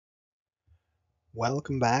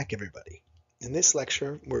Welcome back, everybody. In this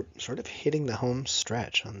lecture, we're sort of hitting the home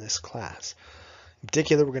stretch on this class. In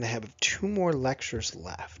particular, we're going to have two more lectures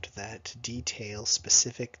left that detail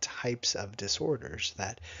specific types of disorders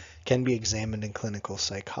that can be examined in clinical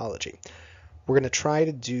psychology. We're going to try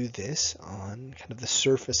to do this on kind of the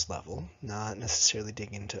surface level, not necessarily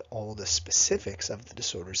dig into all the specifics of the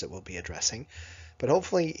disorders that we'll be addressing, but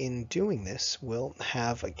hopefully in doing this, we'll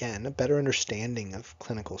have, again, a better understanding of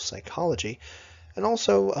clinical psychology and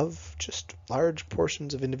also of just large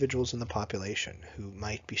portions of individuals in the population who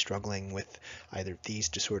might be struggling with either these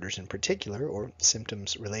disorders in particular or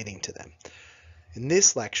symptoms relating to them. In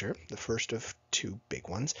this lecture, the first of two big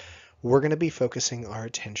ones, we're going to be focusing our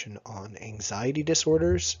attention on anxiety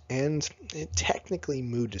disorders and technically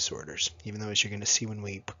mood disorders, even though as you're going to see when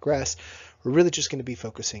we progress, we're really just going to be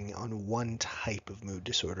focusing on one type of mood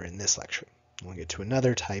disorder in this lecture. We'll get to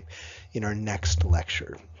another type in our next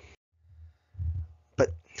lecture.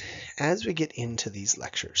 But as we get into these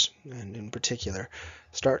lectures, and in particular,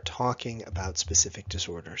 start talking about specific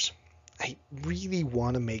disorders, I really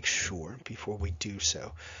want to make sure before we do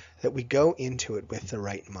so that we go into it with the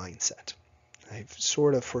right mindset. I've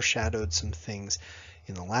sort of foreshadowed some things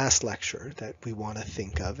in the last lecture that we want to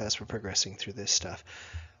think of as we're progressing through this stuff,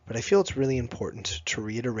 but I feel it's really important to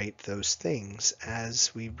reiterate those things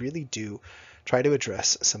as we really do try to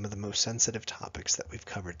address some of the most sensitive topics that we've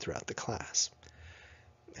covered throughout the class.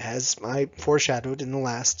 As I foreshadowed in the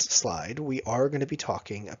last slide, we are going to be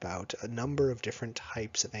talking about a number of different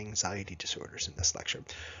types of anxiety disorders in this lecture.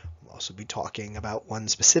 We'll also be talking about one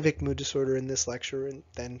specific mood disorder in this lecture and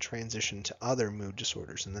then transition to other mood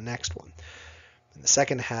disorders in the next one. In the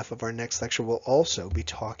second half of our next lecture, we'll also be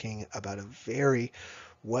talking about a very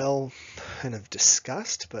well kind of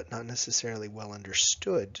discussed but not necessarily well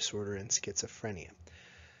understood disorder in schizophrenia.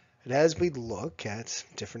 And as we look at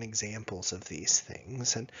different examples of these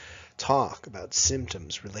things and talk about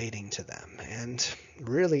symptoms relating to them and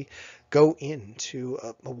really go into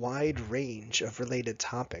a wide range of related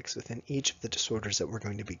topics within each of the disorders that we're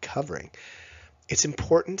going to be covering, it's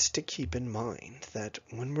important to keep in mind that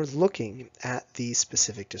when we're looking at these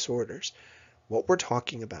specific disorders, what we're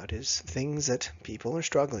talking about is things that people are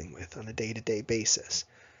struggling with on a day-to-day basis.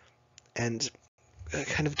 And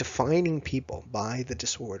kind of defining people by the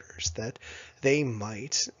disorders that they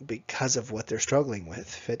might, because of what they're struggling with,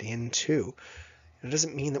 fit into. It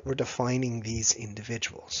doesn't mean that we're defining these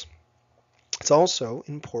individuals. It's also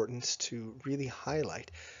important to really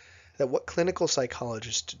highlight that what clinical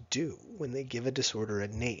psychologists do when they give a disorder a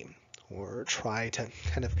name or try to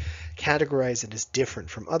kind of categorize it as different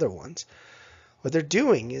from other ones, what they're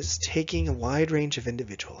doing is taking a wide range of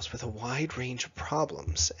individuals with a wide range of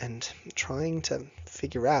problems and trying to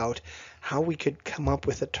figure out how we could come up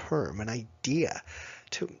with a term, an idea,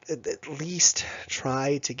 to at least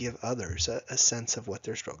try to give others a sense of what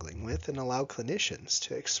they're struggling with and allow clinicians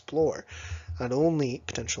to explore not only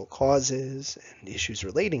potential causes and issues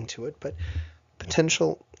relating to it, but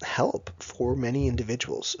potential help for many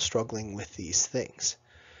individuals struggling with these things.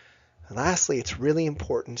 Lastly, it's really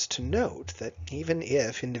important to note that even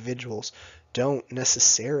if individuals don't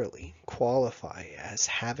necessarily qualify as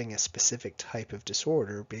having a specific type of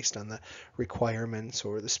disorder based on the requirements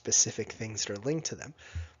or the specific things that are linked to them,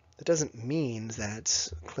 that doesn't mean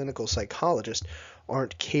that clinical psychologists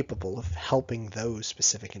aren't capable of helping those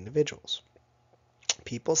specific individuals.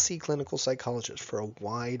 People see clinical psychologists for a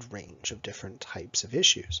wide range of different types of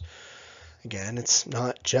issues. Again, it's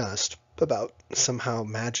not just about somehow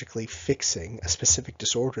magically fixing a specific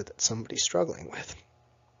disorder that somebody's struggling with.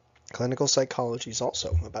 Clinical psychology is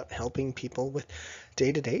also about helping people with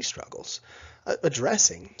day-to-day struggles,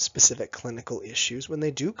 addressing specific clinical issues when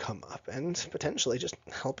they do come up, and potentially just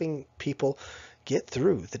helping people get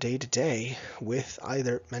through the day-to-day with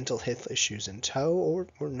either mental health issues in tow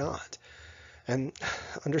or not. And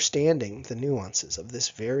understanding the nuances of this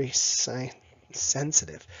very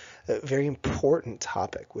sensitive, very important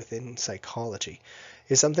topic within psychology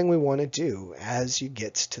is something we want to do as you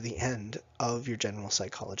get to the end of your general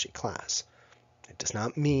psychology class. It does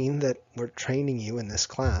not mean that we're training you in this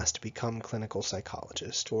class to become clinical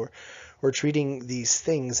psychologists, or we're treating these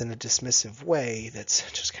things in a dismissive way that's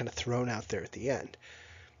just kind of thrown out there at the end.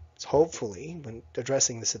 It's hopefully, when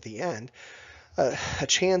addressing this at the end, a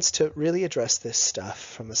chance to really address this stuff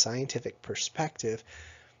from a scientific perspective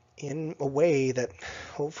in a way that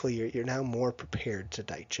hopefully you're now more prepared to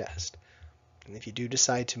digest. And if you do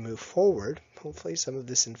decide to move forward, hopefully some of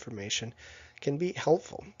this information can be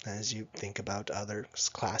helpful as you think about other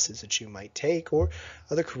classes that you might take or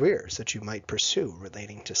other careers that you might pursue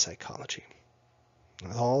relating to psychology.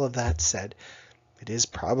 With all of that said, it is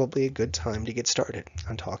probably a good time to get started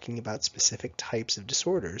on talking about specific types of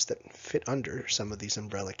disorders that fit under some of these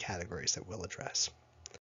umbrella categories that we'll address.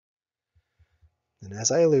 And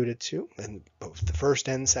as I alluded to in both the first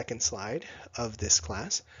and second slide of this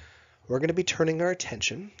class, we're going to be turning our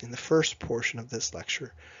attention in the first portion of this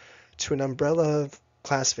lecture to an umbrella of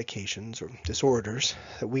classifications or disorders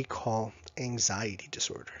that we call anxiety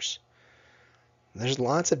disorders. There's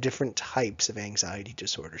lots of different types of anxiety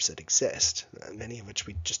disorders that exist, many of which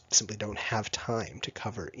we just simply don't have time to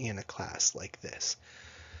cover in a class like this.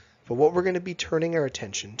 But what we're going to be turning our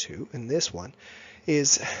attention to in this one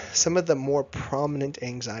is some of the more prominent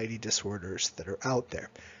anxiety disorders that are out there,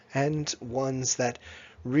 and ones that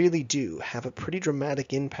really do have a pretty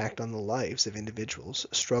dramatic impact on the lives of individuals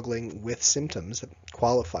struggling with symptoms that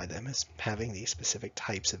qualify them as having these specific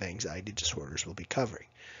types of anxiety disorders we'll be covering.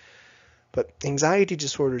 But anxiety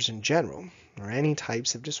disorders in general, or any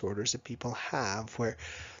types of disorders that people have where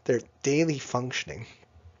their daily functioning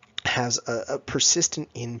has a persistent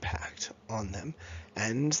impact on them,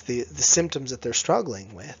 and the symptoms that they're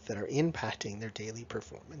struggling with that are impacting their daily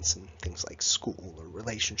performance in things like school or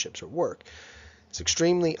relationships or work, is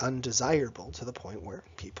extremely undesirable to the point where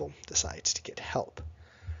people decide to get help.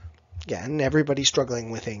 Again, everybody struggling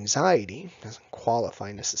with anxiety doesn't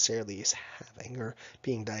qualify necessarily as having or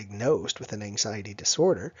being diagnosed with an anxiety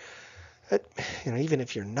disorder. But, even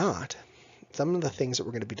if you're not, some of the things that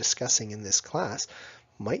we're going to be discussing in this class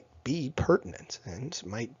might be pertinent and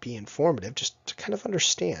might be informative just to kind of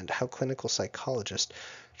understand how clinical psychologists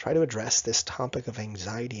try to address this topic of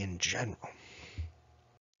anxiety in general.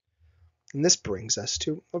 And this brings us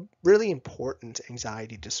to a really important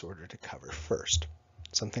anxiety disorder to cover first,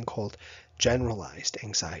 something called generalized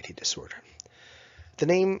anxiety disorder. The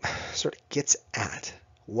name sort of gets at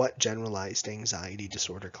what generalized anxiety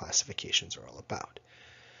disorder classifications are all about.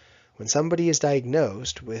 When somebody is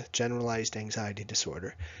diagnosed with generalized anxiety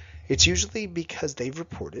disorder, it's usually because they've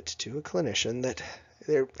reported to a clinician that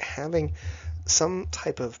they're having some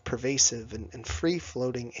type of pervasive and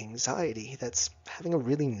free-floating anxiety that's having a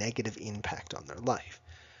really negative impact on their life.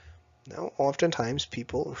 Now, oftentimes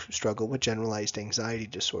people who struggle with generalized anxiety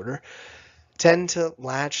disorder tend to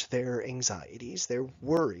latch their anxieties, their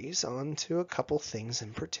worries, onto a couple things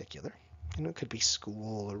in particular. It could be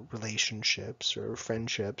school or relationships or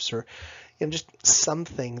friendships or just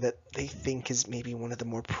something that they think is maybe one of the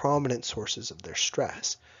more prominent sources of their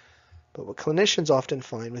stress. But what clinicians often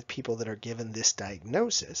find with people that are given this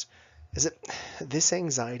diagnosis is that this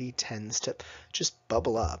anxiety tends to just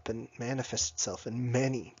bubble up and manifest itself in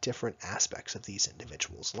many different aspects of these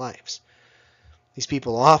individuals' lives. These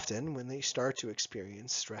people often, when they start to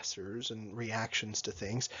experience stressors and reactions to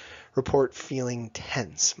things, report feeling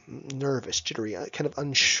tense, nervous, jittery, kind of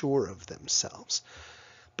unsure of themselves.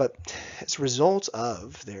 But as a result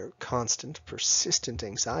of their constant, persistent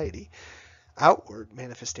anxiety, outward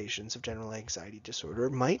manifestations of general anxiety disorder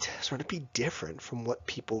might sort of be different from what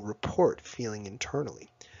people report feeling internally.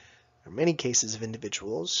 There are many cases of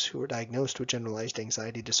individuals who are diagnosed with generalized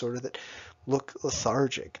anxiety disorder that look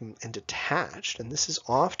lethargic and detached, and this is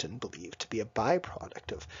often believed to be a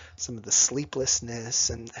byproduct of some of the sleeplessness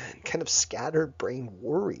and kind of scattered brain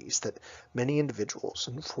worries that many individuals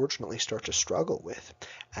unfortunately start to struggle with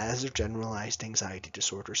as their generalized anxiety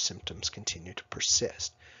disorder symptoms continue to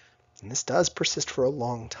persist. And this does persist for a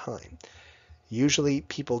long time. Usually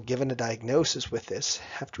people given a diagnosis with this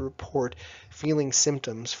have to report feeling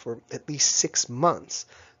symptoms for at least 6 months.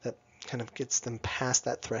 That kind of gets them past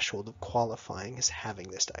that threshold of qualifying as having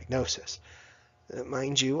this diagnosis.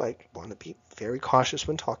 Mind you, I want to be very cautious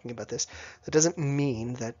when talking about this. That doesn't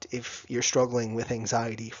mean that if you're struggling with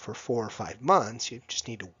anxiety for 4 or 5 months, you just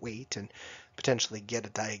need to wait and potentially get a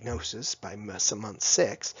diagnosis by month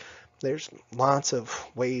 6. There's lots of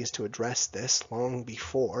ways to address this long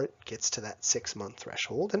before it gets to that 6-month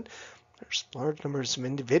threshold, and there's large numbers of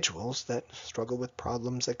individuals that struggle with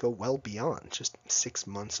problems that go well beyond just 6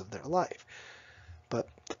 months of their life. But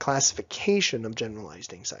the classification of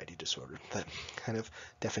generalized anxiety disorder, the kind of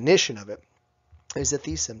definition of it, is that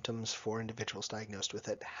these symptoms for individuals diagnosed with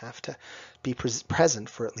it have to be present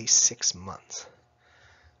for at least 6 months.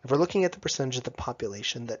 If we're looking at the percentage of the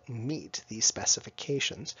population that meet these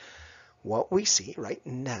specifications, what we see right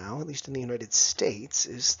now, at least in the United States,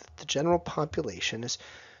 is that the general population is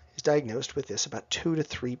diagnosed with this about 2 to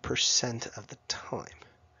 3% of the time.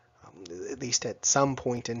 At least at some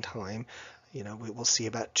point in time, we will see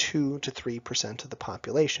about 2 to 3% of the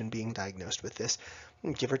population being diagnosed with this,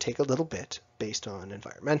 give or take a little bit, based on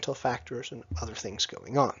environmental factors and other things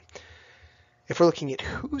going on. If we're looking at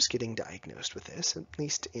who's getting diagnosed with this, at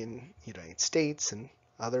least in the United States and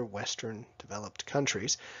other Western developed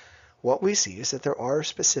countries, what we see is that there are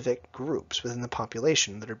specific groups within the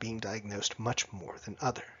population that are being diagnosed much more than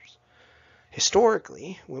others.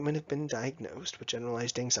 Historically, women have been diagnosed with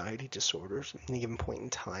generalized anxiety disorders at any given point in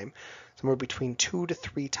time somewhere between 2 to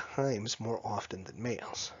 3 times more often than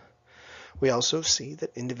males. We also see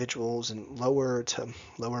that individuals in lower to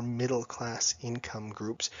lower middle class income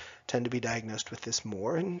groups tend to be diagnosed with this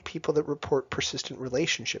more, and people that report persistent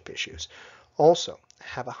relationship issues also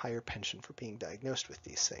have a higher penchant for being diagnosed with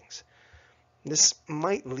these things. This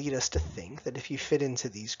might lead us to think that if you fit into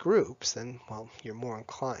these groups, then, well, you're more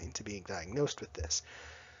inclined to being diagnosed with this.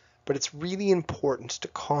 But it's really important to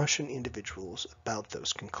caution individuals about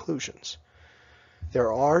those conclusions.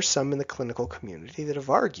 There are some in the clinical community that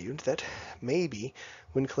have argued that maybe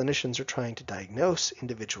when clinicians are trying to diagnose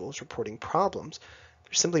individuals reporting problems,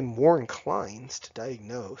 they're simply more inclined to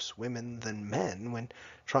diagnose women than men when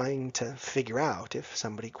trying to figure out if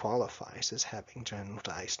somebody qualifies as having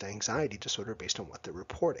generalized anxiety disorder based on what they're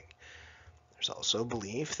reporting. There's also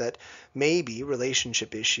belief that maybe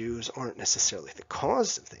relationship issues aren't necessarily the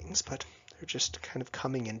cause of things, but they're just kind of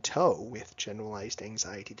coming in tow with generalized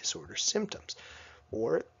anxiety disorder symptoms.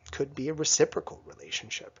 Or it could be a reciprocal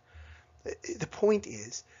relationship. The point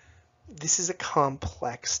is, this is a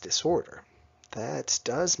complex disorder that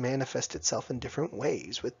does manifest itself in different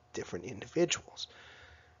ways with different individuals.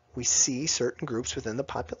 We see certain groups within the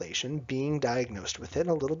population being diagnosed with it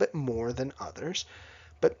a little bit more than others,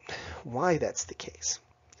 but why that's the case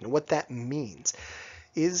and what that means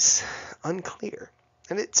is unclear.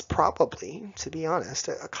 And it's probably, to be honest,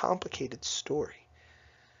 a complicated story.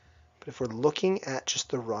 But if we're looking at just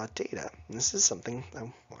the raw data, this is something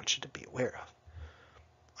I want you to be aware of.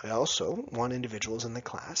 I also want individuals in the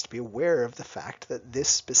class to be aware of the fact that this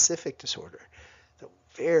specific disorder, though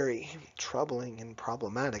very troubling and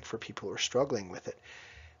problematic for people who are struggling with it,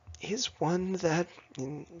 is one that,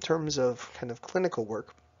 in terms of kind of clinical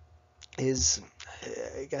work, is,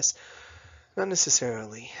 I guess, not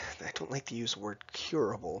necessarily, I don't like to use the word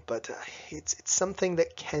curable, but it's something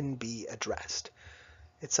that can be addressed.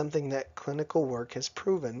 It's something that clinical work has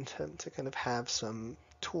proven to kind of have some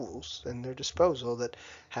tools in their disposal that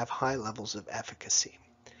have high levels of efficacy.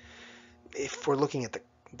 If we're looking at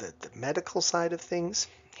the medical side of things,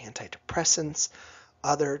 antidepressants,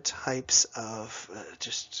 other types of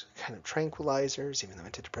just kind of tranquilizers, even though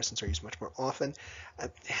antidepressants are used much more often,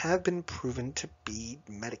 have been proven to be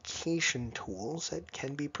medication tools that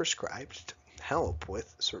can be prescribed to help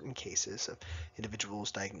with certain cases of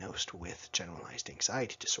individuals diagnosed with generalized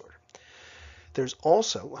anxiety disorder. There's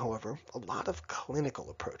also, however, a lot of clinical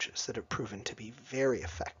approaches that have proven to be very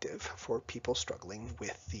effective for people struggling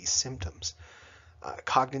with these symptoms.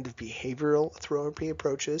 Cognitive behavioral therapy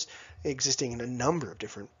approaches, existing in a number of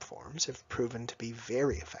different forms, have proven to be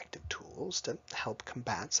very effective tools to help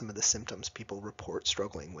combat some of the symptoms people report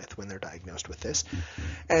struggling with when they're diagnosed with this.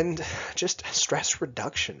 And just stress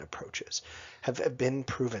reduction approaches have been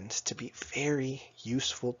proven to be very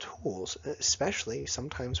useful tools, especially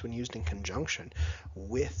sometimes when used in conjunction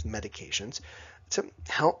with medications, to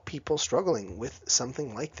help people struggling with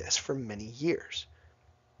something like this for many years.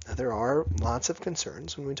 Now, there are lots of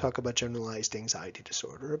concerns when we talk about generalized anxiety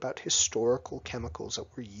disorder about historical chemicals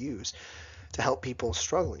that were used to help people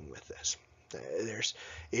struggling with this. There's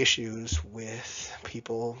issues with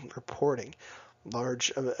people reporting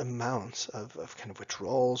large amounts of kind of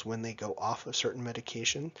withdrawals when they go off of certain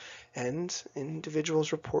medication, and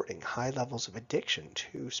individuals reporting high levels of addiction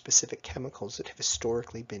to specific chemicals that have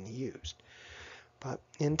historically been used. But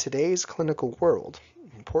in today's clinical world,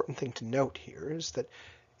 an important thing to note here is that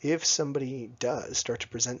if somebody does start to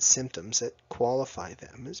present symptoms that qualify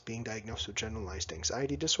them as being diagnosed with generalized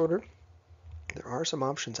anxiety disorder, there are some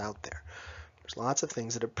options out there. There's lots of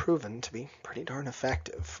things that have proven to be pretty darn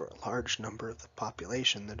effective for a large number of the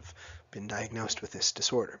population that have been diagnosed with this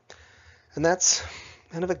disorder. And that's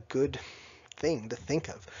kind of a good thing to think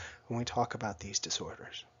of when we talk about these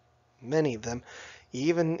disorders. Many of them,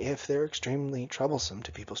 even if they're extremely troublesome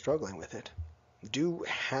to people struggling with it, do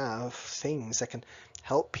have things that can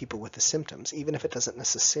help people with the symptoms, even if it doesn't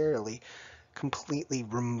necessarily completely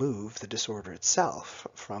remove the disorder itself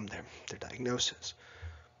from their diagnosis.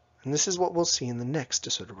 And this is what we'll see in the next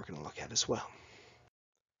disorder we're going to look at as well.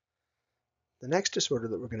 The next disorder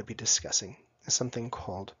that we're going to be discussing is something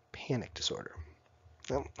called panic disorder.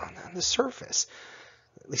 Now, on the surface,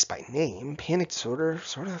 at least by name, panic disorder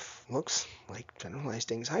sort of looks like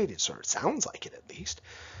generalized anxiety disorder. It sounds like it, at least.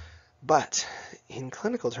 But in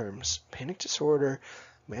clinical terms, panic disorder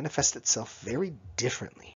manifests itself very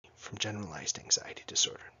differently from generalized anxiety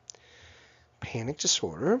disorder. Panic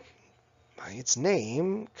disorder by its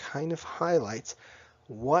name, kind of highlights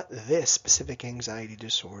what this specific anxiety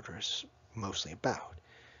disorder is mostly about.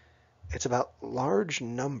 It's about large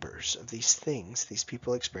numbers of these things these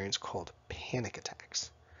people experience called panic attacks.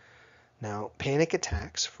 Now, panic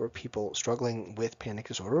attacks for people struggling with panic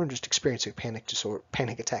disorder and just experiencing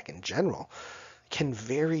panic attack in general can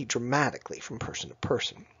vary dramatically from person to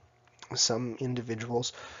person. Some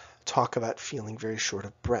individuals talk about feeling very short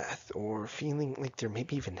of breath or feeling like they're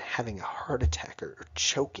maybe even having a heart attack or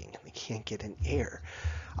choking and they can't get in air.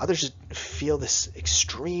 Others just feel this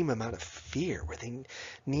extreme amount of fear where they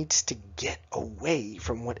need to get away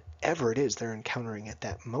from whatever it is they're encountering at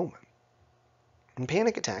that moment. And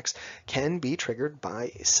panic attacks can be triggered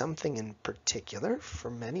by something in particular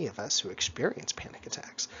for many of us who experience panic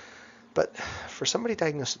attacks. But for somebody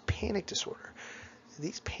diagnosed with panic disorder,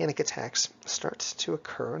 these panic attacks start to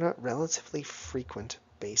occur on a relatively frequent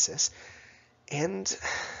basis, and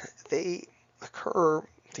they occur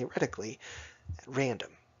theoretically at random.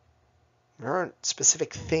 There aren't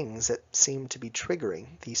specific things that seem to be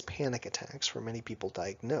triggering these panic attacks for many people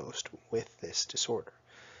diagnosed with this disorder.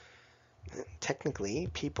 Technically,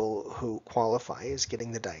 people who qualify as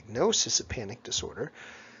getting the diagnosis of panic disorder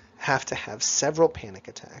have to have several panic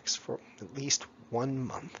attacks for at least 1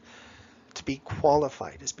 month to be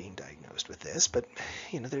qualified as being diagnosed with this, but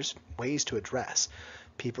there's ways to address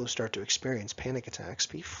people who start to experience panic attacks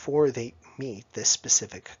before they meet this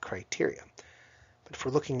specific criteria. But if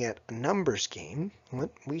we're looking at a numbers game,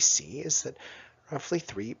 what we see is that roughly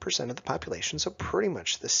 3% of the population, so pretty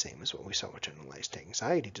much the same as what we saw with generalized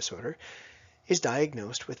anxiety disorder, is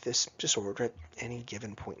diagnosed with this disorder at any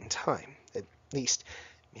given point in time, at least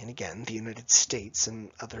in, again, the United States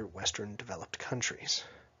and other Western developed countries.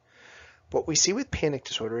 What we see with panic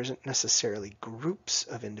disorder isn't necessarily groups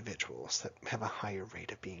of individuals that have a higher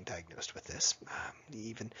rate of being diagnosed with this,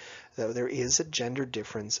 even though there is a gender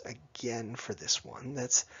difference again for this one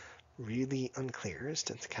that's really unclear as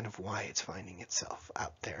to kind of why it's finding itself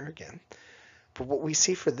out there again. But what we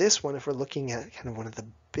see for this one, if we're looking at kind of one of the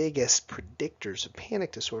biggest predictors of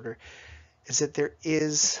panic disorder, is that there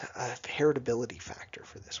is a heritability factor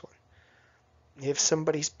for this one. If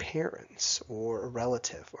somebody's parents or a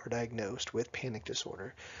relative are diagnosed with panic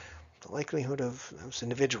disorder, the likelihood of those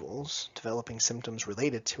individuals developing symptoms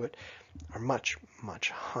related to it are much, much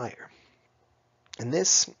higher. And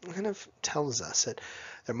this kind of tells us that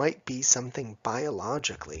there might be something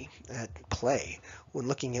biologically at play when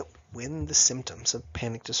looking at when the symptoms of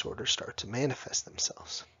panic disorder start to manifest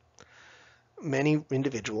themselves. Many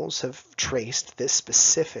individuals have traced this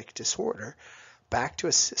specific disorder back to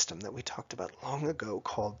a system that we talked about long ago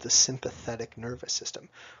called the sympathetic nervous system.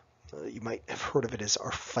 You might have heard of it as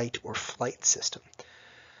our fight or flight system.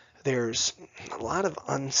 There's a lot of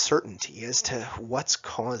uncertainty as to what's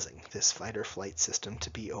causing this fight or flight system to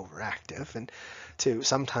be overactive and to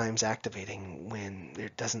sometimes activating when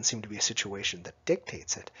there doesn't seem to be a situation that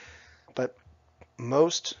dictates it. But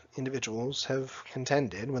most individuals have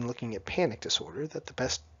contended when looking at panic disorder that the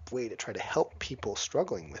best way to try to help people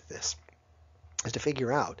struggling with this is to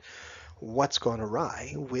figure out what's gone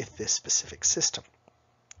awry with this specific system,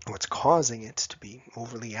 what's causing it to be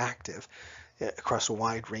overly active across a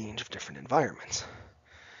wide range of different environments.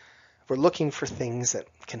 We're looking for things that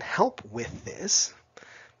can help with this.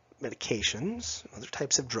 Medications, other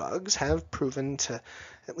types of drugs have proven to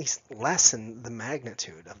at least lessen the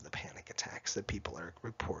magnitude of the panic attacks that people are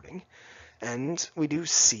reporting. And we do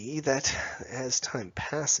see that as time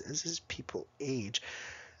passes, as people age,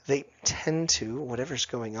 they tend to, whatever's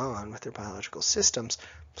going on with their biological systems,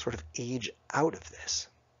 sort of age out of this,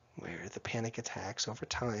 where the panic attacks over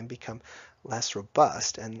time become less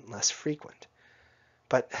robust and less frequent.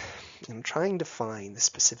 But in trying to find the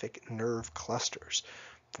specific nerve clusters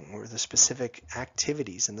or the specific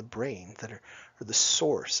activities in the brain that are the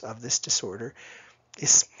source of this disorder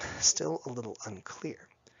is still a little unclear.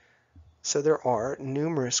 So there are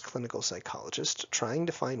numerous clinical psychologists trying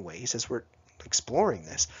to find ways, as we're exploring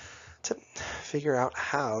this, to figure out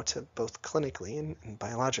how to both clinically and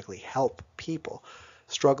biologically help people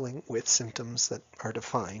struggling with symptoms that are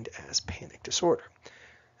defined as panic disorder.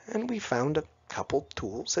 And we found a couple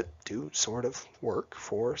tools that do sort of work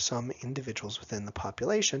for some individuals within the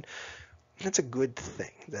population. That's a good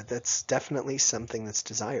thing. That's definitely something that's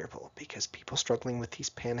desirable, because people struggling with these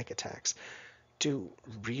panic attacks do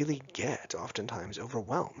really get oftentimes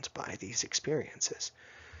overwhelmed by these experiences.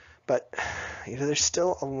 But there's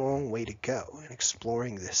still a long way to go in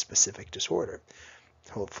exploring this specific disorder.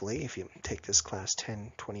 Hopefully, if you take this class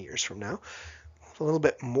 10, 20 years from now, we'll have a little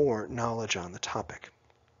bit more knowledge on the topic.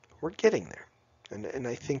 We're getting there. And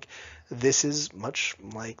I think this is much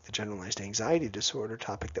like the generalized anxiety disorder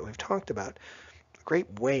topic that we've talked about, a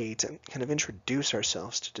great way to kind of introduce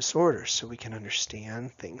ourselves to disorders so we can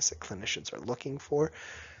understand things that clinicians are looking for,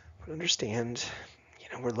 but understand,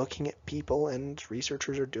 we're looking at people and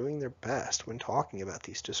researchers are doing their best when talking about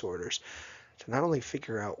these disorders to not only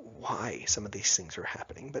figure out why some of these things are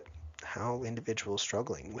happening, but how individuals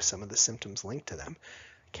struggling with some of the symptoms linked to them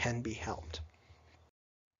can be helped.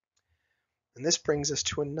 And this brings us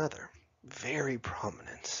to another very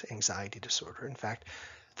prominent anxiety disorder. In fact,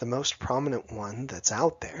 the most prominent one that's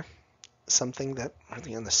out there, something that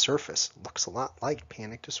really on the surface looks a lot like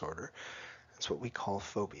panic disorder, is what we call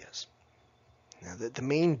phobias. Now, the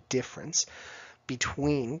main difference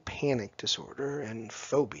between panic disorder and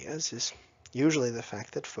phobias is usually the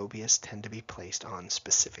fact that phobias tend to be placed on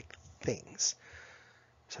specific things.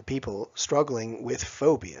 So people struggling with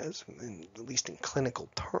phobias, at least in clinical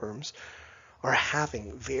terms, are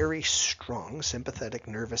having very strong sympathetic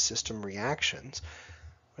nervous system reactions.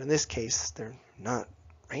 But in this case, they're not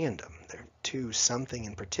random. They're to something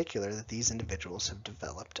in particular that these individuals have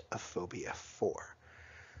developed a phobia for.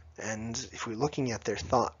 And if we're looking at their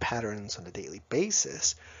thought patterns on a daily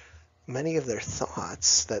basis, many of their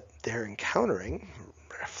thoughts that they're encountering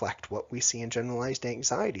reflect what we see in generalized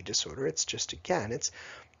anxiety disorder. It's just, again, it's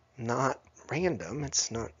not random,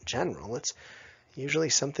 it's not general, it's usually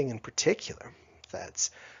something in particular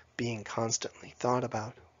that's being constantly thought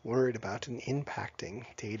about, worried about, and impacting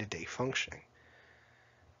day-to-day functioning.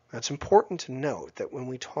 Now, it's important to note that when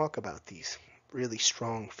we talk about these really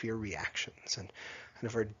strong fear reactions and kind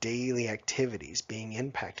of our daily activities being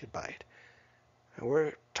impacted by it,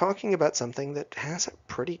 we're talking about something that has a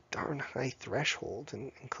pretty darn high threshold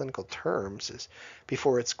in clinical terms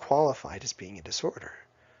before it's qualified as being a disorder.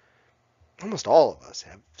 Almost all of us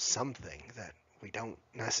have something that we don't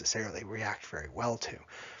necessarily react very well to.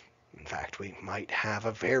 In fact, we might have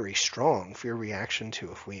a very strong fear reaction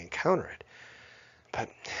to if we encounter it. But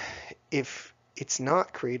if it's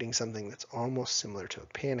not creating something that's almost similar to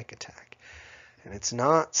a panic attack, and it's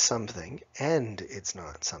not something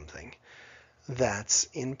that's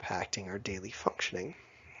impacting our daily functioning,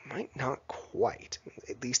 might not quite,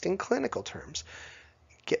 at least in clinical terms,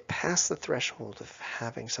 get past the threshold of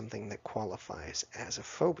having something that qualifies as a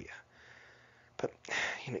phobia. But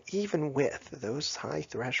even with those high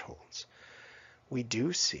thresholds, we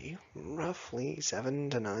do see roughly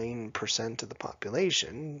 7 to 9% of the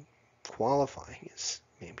population qualifying as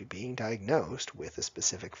maybe being diagnosed with a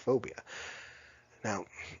specific phobia. Now,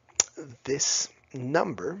 this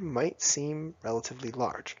number might seem relatively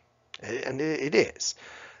large, and it is.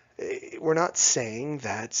 We're not saying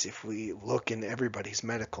that if we look in everybody's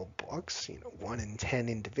medical books, 1 in 10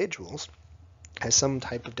 individuals has some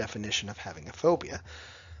type of definition of having a phobia.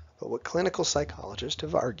 But what clinical psychologists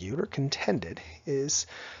have argued or contended is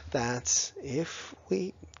that if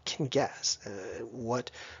we can guess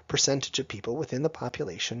what percentage of people within the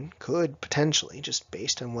population could potentially, just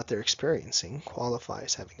based on what they're experiencing, qualify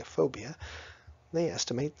as having a phobia, they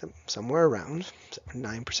estimate that somewhere around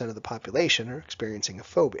 9% of the population are experiencing a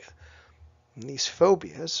phobia. And these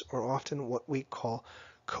phobias are often what we call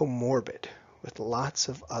comorbid, with lots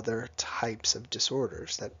of other types of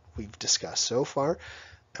disorders that we've discussed so far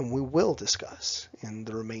and we will discuss in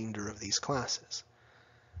the remainder of these classes.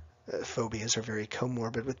 Phobias are very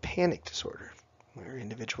comorbid with panic disorder, where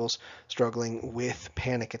individuals struggling with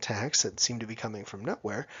panic attacks that seem to be coming from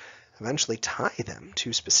nowhere eventually tie them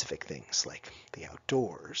to specific things like the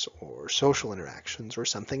outdoors or social interactions or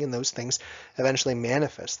something, and those things eventually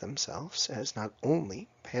manifest themselves as not only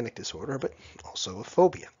panic disorder but also a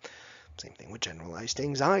phobia. Same thing with generalized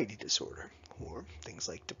anxiety disorder, or things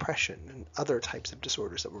like depression and other types of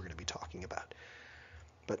disorders that we're going to be talking about.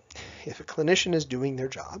 But if a clinician is doing their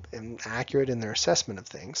job and accurate in their assessment of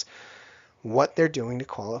things, what they're doing to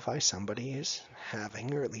qualify somebody as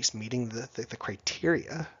having, or at least meeting the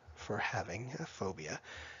criteria for having a phobia,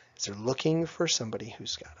 is they're looking for somebody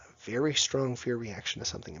who's got a very strong fear reaction to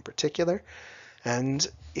something in particular, and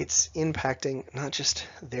it's impacting not just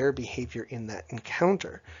their behavior in that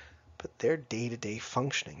encounter, but their day-to-day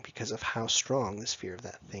functioning because of how strong this fear of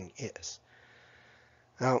that thing is.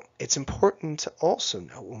 Now, it's important to also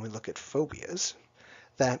note when we look at phobias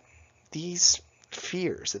that these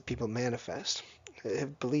fears that people manifest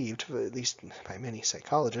have believed, at least by many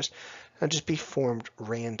psychologists, not just be formed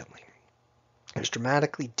randomly. There's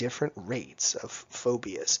dramatically different rates of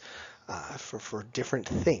phobias for different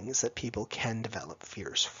things that people can develop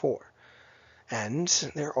fears for. And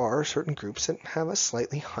there are certain groups that have a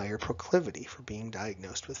slightly higher proclivity for being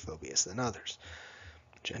diagnosed with phobias than others.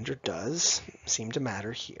 Gender does seem to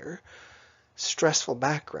matter here. Stressful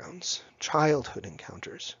backgrounds, childhood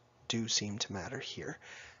encounters do seem to matter here.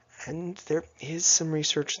 And there is some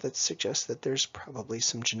research that suggests that there's probably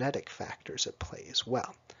some genetic factors at play as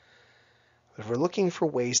well. If we're looking for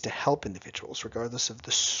ways to help individuals, regardless of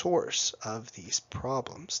the source of these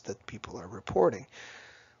problems that people are reporting,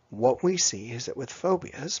 what we see is that with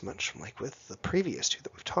phobias, much like with the previous two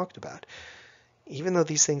that we've talked about, even though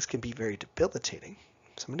these things can be very debilitating,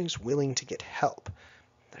 somebody who's willing to get help,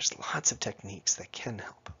 there's lots of techniques that can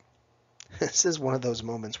help. This is one of those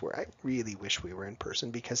moments where I really wish we were in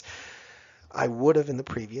person, because I would have in the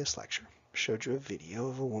previous lecture showed you a video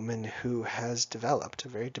of a woman who has developed a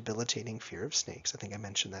very debilitating fear of snakes. I think I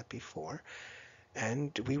mentioned that before.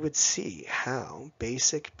 And we would see how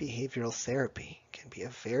basic behavioral therapy can be a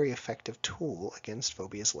very effective tool against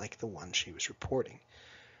phobias like the one she was reporting.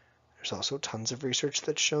 There's also tons of research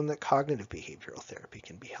that's shown that cognitive behavioral therapy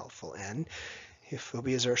can be helpful. And if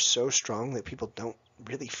phobias are so strong that people don't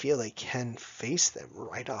really feel they can face them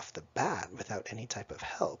right off the bat without any type of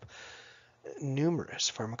help,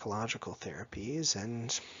 numerous pharmacological therapies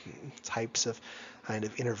and types of kind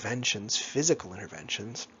of interventions, physical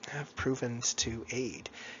interventions, have proven to aid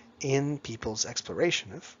in people's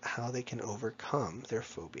exploration of how they can overcome their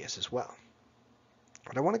phobias as well.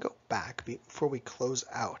 But I want to go back before we close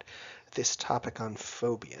out this topic on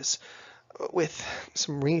phobias with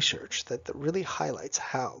some research that really highlights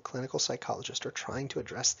how clinical psychologists are trying to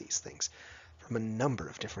address these things from a number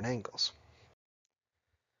of different angles.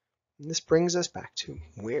 And this brings us back to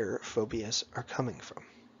where phobias are coming from.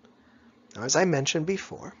 Now, as I mentioned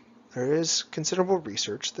before, there is considerable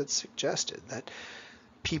research that suggested that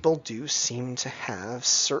people do seem to have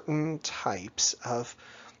certain types of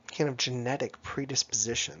kind of genetic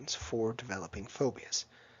predispositions for developing phobias.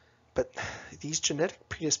 But these genetic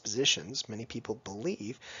predispositions, many people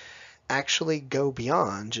believe, actually go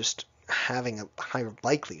beyond just having a higher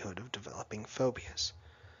likelihood of developing phobias.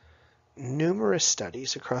 Numerous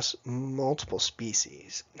studies across multiple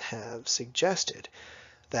species have suggested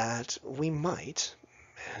that we might,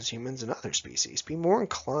 as humans and other species, be more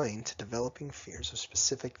inclined to developing fears of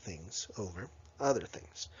specific things over other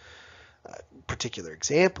things. A particular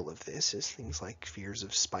example of this is things like fears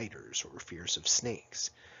of spiders or fears of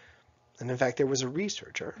snakes. And in fact, there was a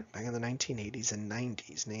researcher back in the 1980s and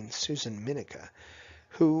 90s named Susan Minica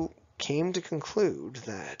who came to conclude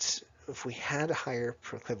that if we had a higher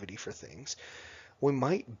proclivity for things, we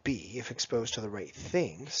might be, if exposed to the right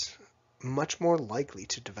things, much more likely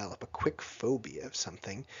to develop a quick phobia of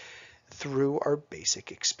something through our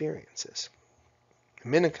basic experiences.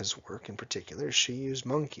 Minica's work in particular, she used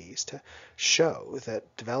monkeys to show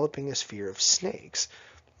that developing this fear of snakes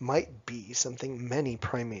might be something many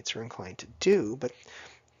primates are inclined to do, but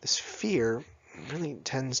this fear really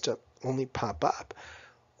tends to only pop up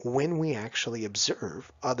when we actually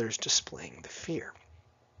observe others displaying the fear.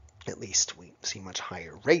 At least we see much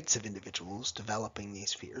higher rates of individuals developing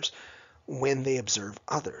these fears when they observe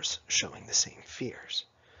others showing the same fears.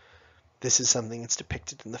 This is something that's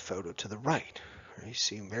depicted in the photo to the right, where you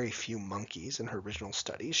see very few monkeys in her original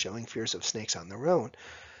studies showing fears of snakes on their own,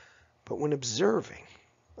 but when observing,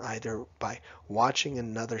 either by watching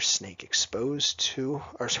another monkey exposed to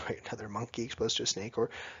a snake, or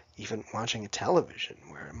even watching a television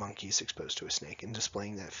where a monkey is exposed to a snake and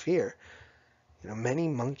displaying that fear, many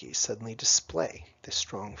monkeys suddenly display this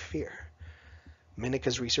strong fear.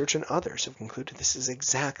 Minica's research and others have concluded this is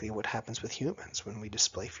exactly what happens with humans when we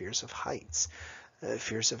display fears of heights,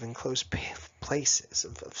 fears of enclosed places,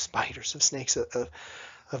 of spiders, of snakes,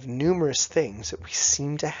 of numerous things that we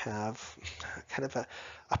seem to have kind of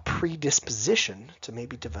a predisposition to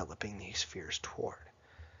maybe developing these fears toward.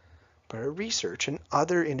 But our research and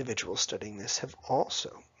other individuals studying this have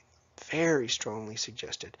also very strongly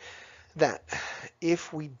suggested that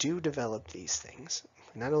if we do develop these things,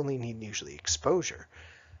 we not only need usually exposure,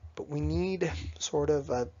 but we need sort of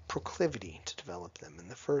a proclivity to develop them in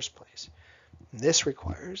the first place. And this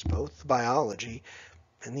requires both the biology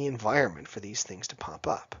and the environment for these things to pop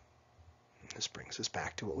up. And this brings us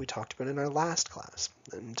back to what we talked about in our last class,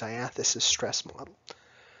 the diathesis stress model.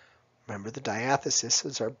 Remember, the diathesis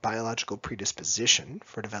is our biological predisposition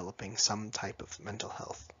for developing some type of mental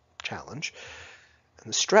health challenge. And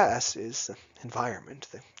the stress is the environment,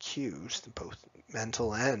 the cues, both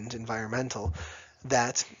mental and environmental,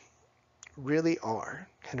 that really are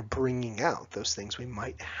kind of bringing out those things we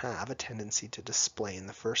might have a tendency to display in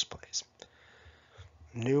the first place.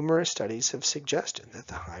 Numerous studies have suggested that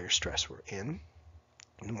the higher stress we're in,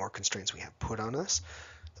 the more constraints we have put on us,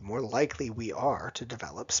 the more likely we are to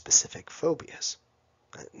develop specific phobias.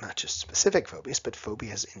 Not just specific phobias, but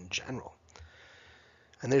phobias in general.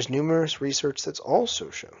 And there's numerous research that's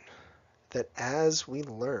also shown that as we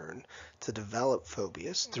learn to develop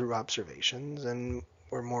phobias through observations, and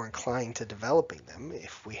we're more inclined to developing them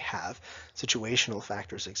if we have situational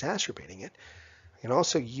factors exacerbating it, we can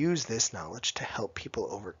also use this knowledge to help people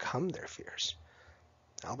overcome their fears.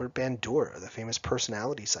 Albert Bandura, the famous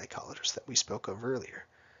personality psychologist that we spoke of earlier,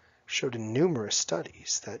 showed in numerous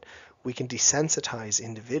studies that we can desensitize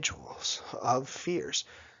individuals of fears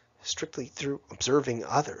strictly through observing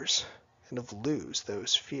others and lose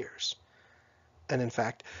those fears. And in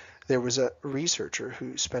fact, there was a researcher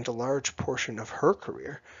who spent a large portion of her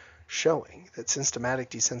career showing that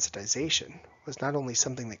systematic desensitization was not only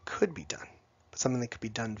something that could be done, but something that could be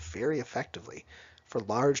done very effectively for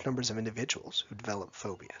large numbers of individuals who develop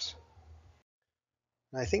phobias.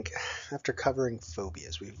 I think after covering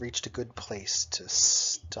phobias, we've reached a good place to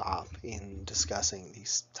stop in discussing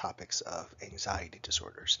these topics of anxiety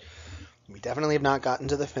disorders. We definitely have not gotten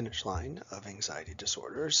to the finish line of anxiety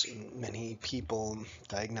disorders. Many people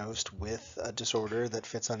diagnosed with a disorder that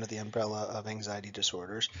fits under the umbrella of anxiety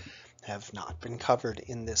disorders have not been covered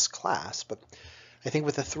in this class, but I think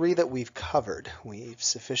with the three that we've covered, we've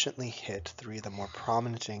sufficiently hit three of the more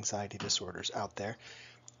prominent anxiety disorders out there.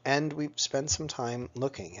 And we've spent some time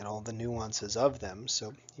looking at all the nuances of them,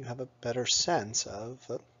 so you have a better sense of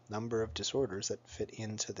a number of disorders that fit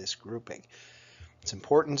into this grouping. It's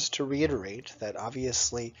important to reiterate that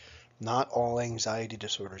obviously not all anxiety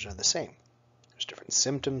disorders are the same. There's different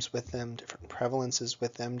symptoms with them, different prevalences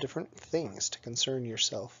with them, different things to concern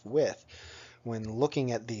yourself with when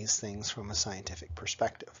looking at these things from a scientific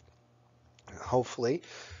perspective. Hopefully,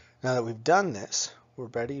 now that we've done this, we're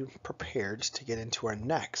ready, prepared to get into our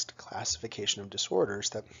next classification of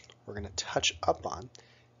disorders that we're going to touch up on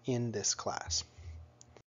in this class.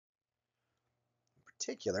 In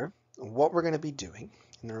particular, what we're going to be doing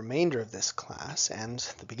in the remainder of this class and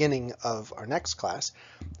the beginning of our next class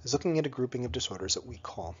is looking at a grouping of disorders that we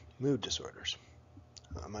call mood disorders.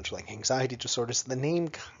 Much like anxiety disorders, the name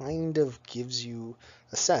kind of gives you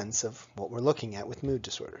a sense of what we're looking at with mood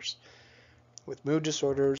disorders. With mood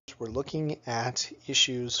disorders, we're looking at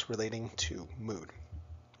issues relating to mood.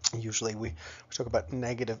 Usually we talk about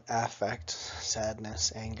negative affect,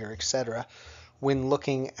 sadness, anger, etc. when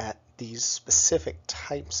looking at these specific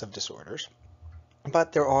types of disorders.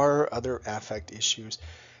 But there are other affect issues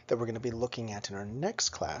that we're going to be looking at in our next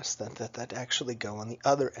class that actually go on the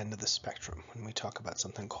other end of the spectrum when we talk about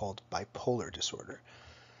something called bipolar disorder.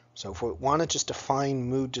 So if we want to just define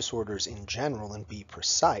mood disorders in general and be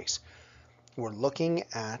precise, we're looking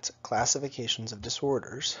at classifications of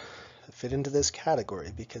disorders that fit into this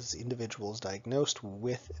category because individuals diagnosed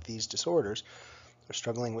with these disorders are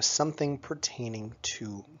struggling with something pertaining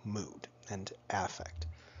to mood and affect.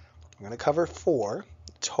 We're going to cover 4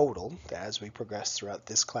 total as we progress throughout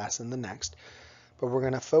this class and the next, but we're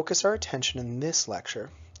going to focus our attention in this lecture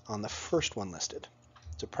on the first one listed,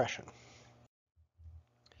 depression.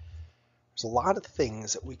 There's a lot of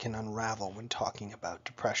things that we can unravel when talking about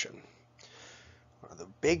depression. One of the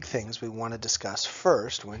big things we want to discuss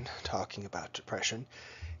first when talking about depression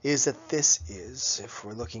is that this is, if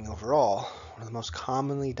we're looking overall, one of the most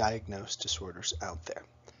commonly diagnosed disorders out there.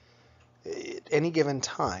 At any given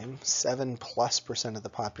time, 7+% of the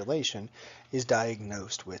population is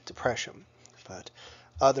diagnosed with depression, but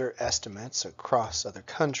other estimates across other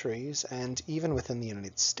countries and even within the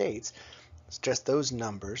United States suggest those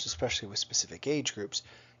numbers, especially with specific age groups,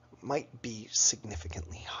 might be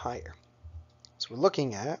significantly higher. So we're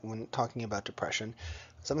looking at, when talking about depression,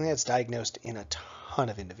 something that's diagnosed in a ton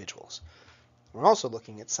of individuals. We're also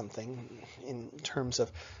looking at something in terms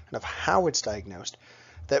of how it's diagnosed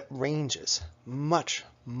that ranges much,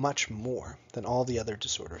 much more than all the other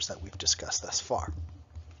disorders that we've discussed thus far.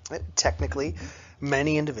 Technically,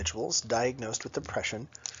 many individuals diagnosed with depression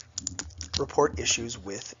report issues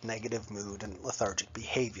with negative mood and lethargic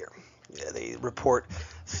behavior. They report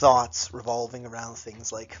thoughts revolving around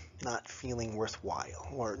things like not feeling worthwhile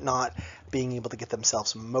or not being able to get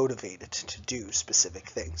themselves motivated to do specific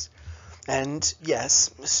things. And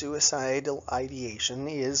yes, suicidal ideation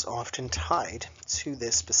is often tied to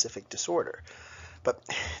this specific disorder. But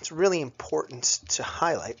it's really important to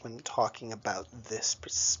highlight when talking about this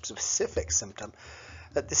specific symptom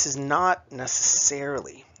that this is not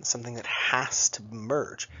necessarily something that has to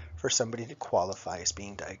merge for somebody to qualify as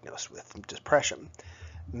being diagnosed with depression.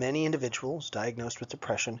 Many individuals diagnosed with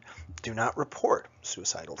depression do not report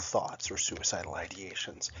suicidal thoughts or suicidal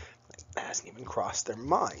ideations. It hasn't even crossed their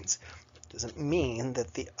minds. It doesn't mean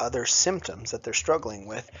that the other symptoms that they're struggling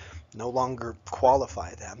with no longer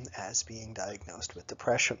qualify them as being diagnosed with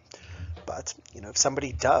depression. But, if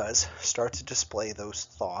somebody does start to display those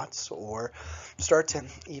thoughts or start to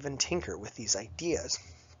even tinker with these ideas,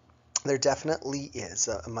 there definitely is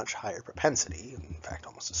a much higher propensity, in fact,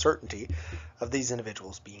 almost a certainty, of these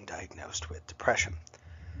individuals being diagnosed with depression.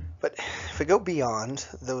 But if we go beyond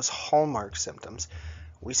those hallmark symptoms,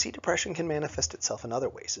 we see depression can manifest itself in other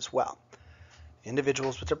ways as well.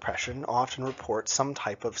 Individuals with depression often report some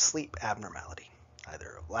type of sleep abnormality,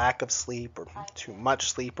 either a lack of sleep or too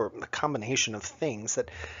much sleep, or a combination of things that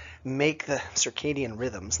make the circadian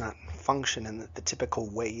rhythms not function in the typical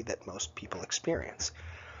way that most people experience.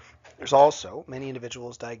 There's also many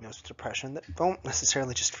individuals diagnosed with depression that don't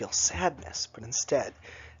necessarily just feel sadness, but instead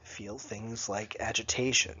feel things like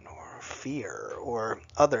agitation or fear or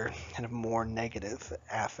other kind of more negative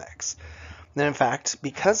affects. And in fact,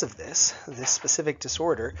 because of this specific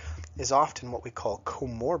disorder is often what we call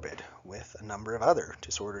comorbid with a number of other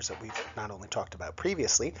disorders that we've not only talked about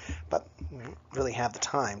previously, but we don't really have the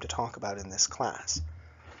time to talk about in this class.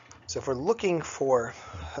 So if we're looking for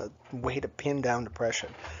a way to pin down depression,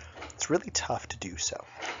 it's really tough to do so.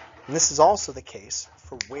 And this is also the case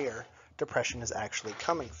for where depression is actually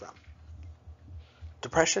coming from.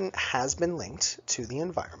 Depression has been linked to the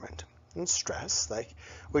environment and stress, like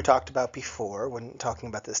we talked about before when talking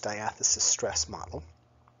about this diathesis stress model.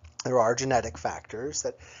 There are genetic factors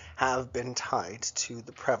that have been tied to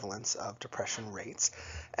the prevalence of depression rates,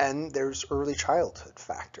 and there's early childhood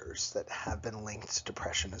factors that have been linked to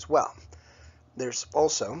depression as well. There's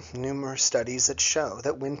also numerous studies that show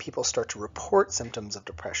that when people start to report symptoms of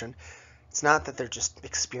depression, it's not that they're just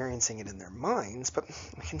experiencing it in their minds, but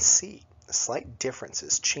we can see slight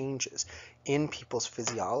differences, changes in people's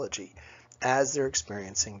physiology as they're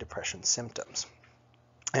experiencing depression symptoms.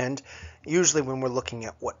 And usually when we're looking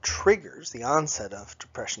at what triggers the onset of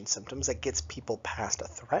depression symptoms that gets people past a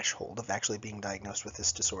threshold of actually being diagnosed with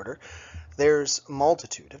this disorder, there's a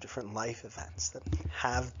multitude of different life events that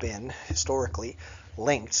have been historically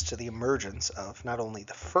linked to the emergence of not only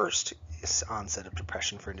the first onset of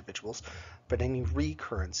depression for individuals, but any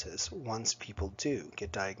recurrences once people do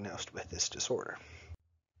get diagnosed with this disorder.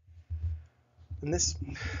 And this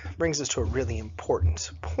brings us to a really important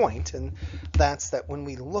point, and that's that when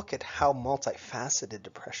we look at how multifaceted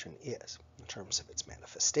depression is, in terms of its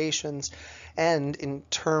manifestations and in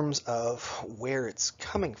terms of where it's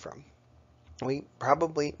coming from, we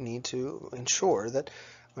probably need to ensure that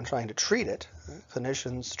when trying to treat it,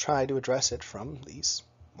 clinicians try to address it from these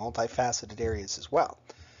multifaceted areas as well.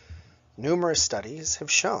 Numerous studies have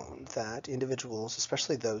shown that individuals,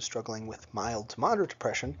 especially those struggling with mild to moderate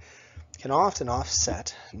depression, can often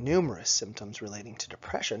offset numerous symptoms relating to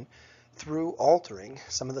depression through altering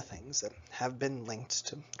some of the things that have been linked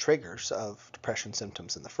to triggers of depression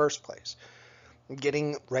symptoms in the first place.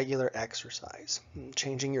 Getting regular exercise,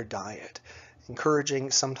 changing your diet,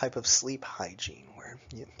 encouraging some type of sleep hygiene where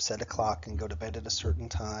you set a clock and go to bed at a certain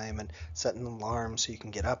time and set an alarm so you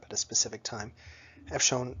can get up at a specific time, have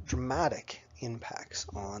shown dramatic impacts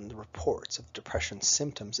on the reports of depression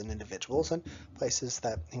symptoms in individuals, and places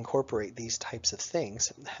that incorporate these types of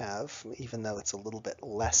things have, even though it's a little bit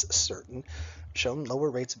less certain, shown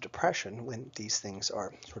lower rates of depression when these things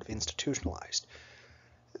are sort of institutionalized.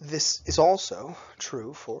 This is also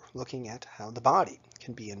true for looking at how the body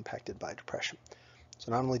can be impacted by depression.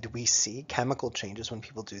 So not only do we see chemical changes when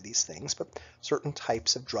people do these things, but certain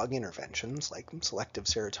types of drug interventions like selective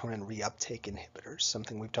serotonin reuptake inhibitors,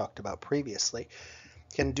 something we've talked about previously,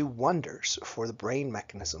 can do wonders for the brain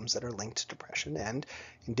mechanisms that are linked to depression, and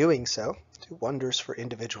in doing so, do wonders for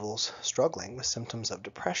individuals struggling with symptoms of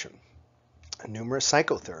depression. Numerous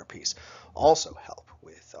psychotherapies also help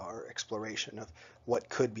with our exploration of what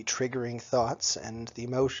could be triggering thoughts and the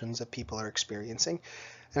emotions that people are experiencing.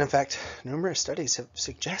 And in fact, numerous studies have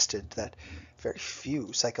suggested that very few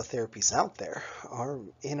psychotherapies out there are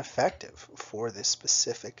ineffective for this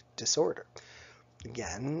specific disorder.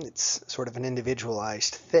 Again, it's sort of an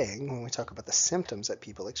individualized thing when we talk about the symptoms that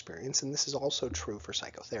people experience, and this is also true for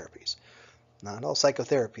psychotherapies. Not all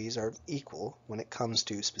psychotherapies are equal when it comes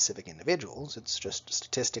to specific individuals. It's just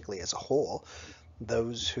statistically as a whole,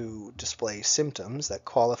 those who display symptoms that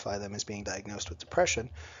qualify them as being diagnosed with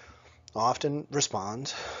depression often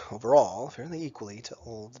respond overall fairly equally to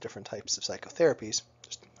all the different types of psychotherapies.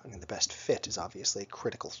 Just finding the best fit is obviously a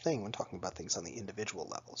critical thing when talking about things on the individual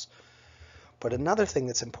levels. But another thing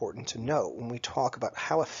that's important to note when we talk about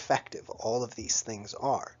how effective all of these things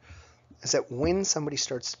are is that when somebody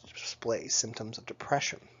starts to display symptoms of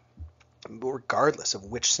depression, regardless of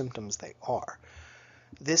which symptoms they are,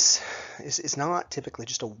 this is not typically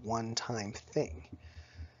just a one-time thing.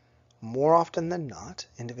 More often than not,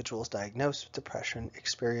 individuals diagnosed with depression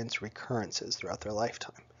experience recurrences throughout their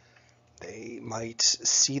lifetime. They might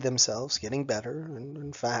see themselves getting better, and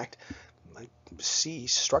in fact, might see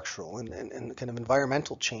structural and kind of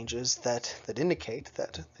environmental changes that indicate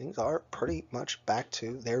that things are pretty much back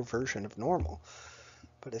to their version of normal.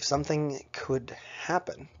 But if something could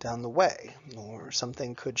happen down the way, or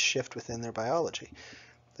something could shift within their biology,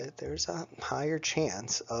 that there's a higher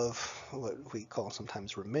chance of what we call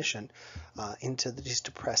sometimes remission into these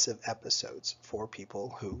depressive episodes for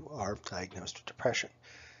people who are diagnosed with depression.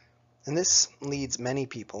 And this leads many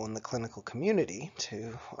people in the clinical community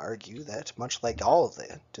to argue that, much like all of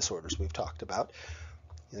the disorders we've talked about,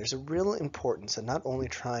 there's a real importance in not only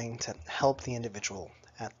trying to help the individual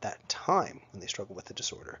at that time when they struggle with the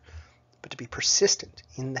disorder, but to be persistent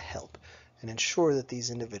in the help and ensure that these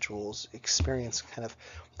individuals experience kind of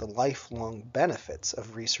the lifelong benefits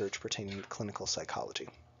of research pertaining to clinical psychology,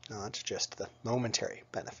 not just the momentary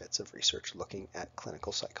benefits of research looking at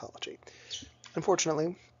clinical psychology.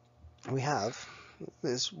 Unfortunately, we have,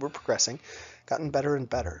 as we're progressing, gotten better and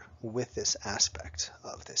better with this aspect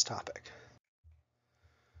of this topic.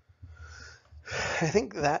 I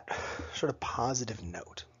think that sort of positive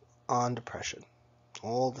note on depression,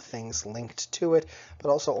 all the things linked to it, but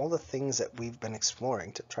also all the things that we've been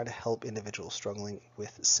exploring to try to help individuals struggling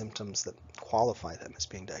with symptoms that qualify them as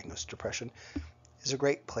being diagnosed with depression, is a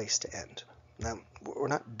great place to end. Now, we're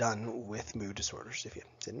not done with mood disorders, if you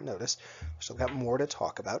didn't notice. We've still got more to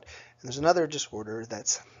talk about. And there's another disorder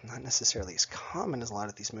that's not necessarily as common as a lot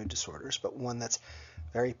of these mood disorders, but one that's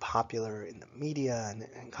very popular in the media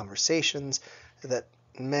and conversations that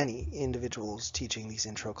many individuals teaching these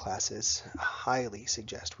intro classes highly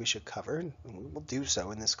suggest we should cover, and we will do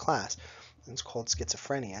so in this class. And it's called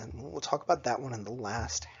schizophrenia, and we'll talk about that one in the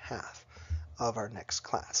last half of our next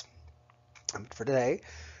class. For today,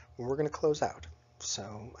 we're going to close out.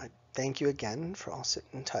 So I thank you again for all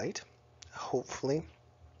sitting tight. Hopefully,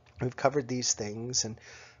 we've covered these things in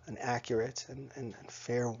an accurate and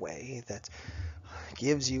fair way that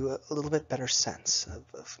gives you a little bit better sense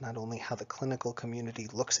of not only how the clinical community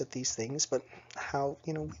looks at these things, but how,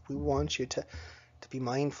 we want you to be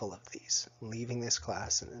mindful of these, leaving this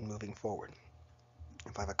class and moving forward.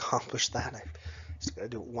 If I've accomplished that, I've just got to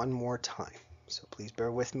do it one more time. So please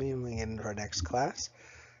bear with me when we get into our next class.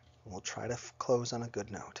 We'll try to close on a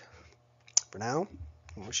good note. For now,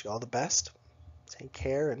 I wish you all the best. Take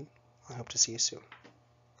care, and I hope to see you soon.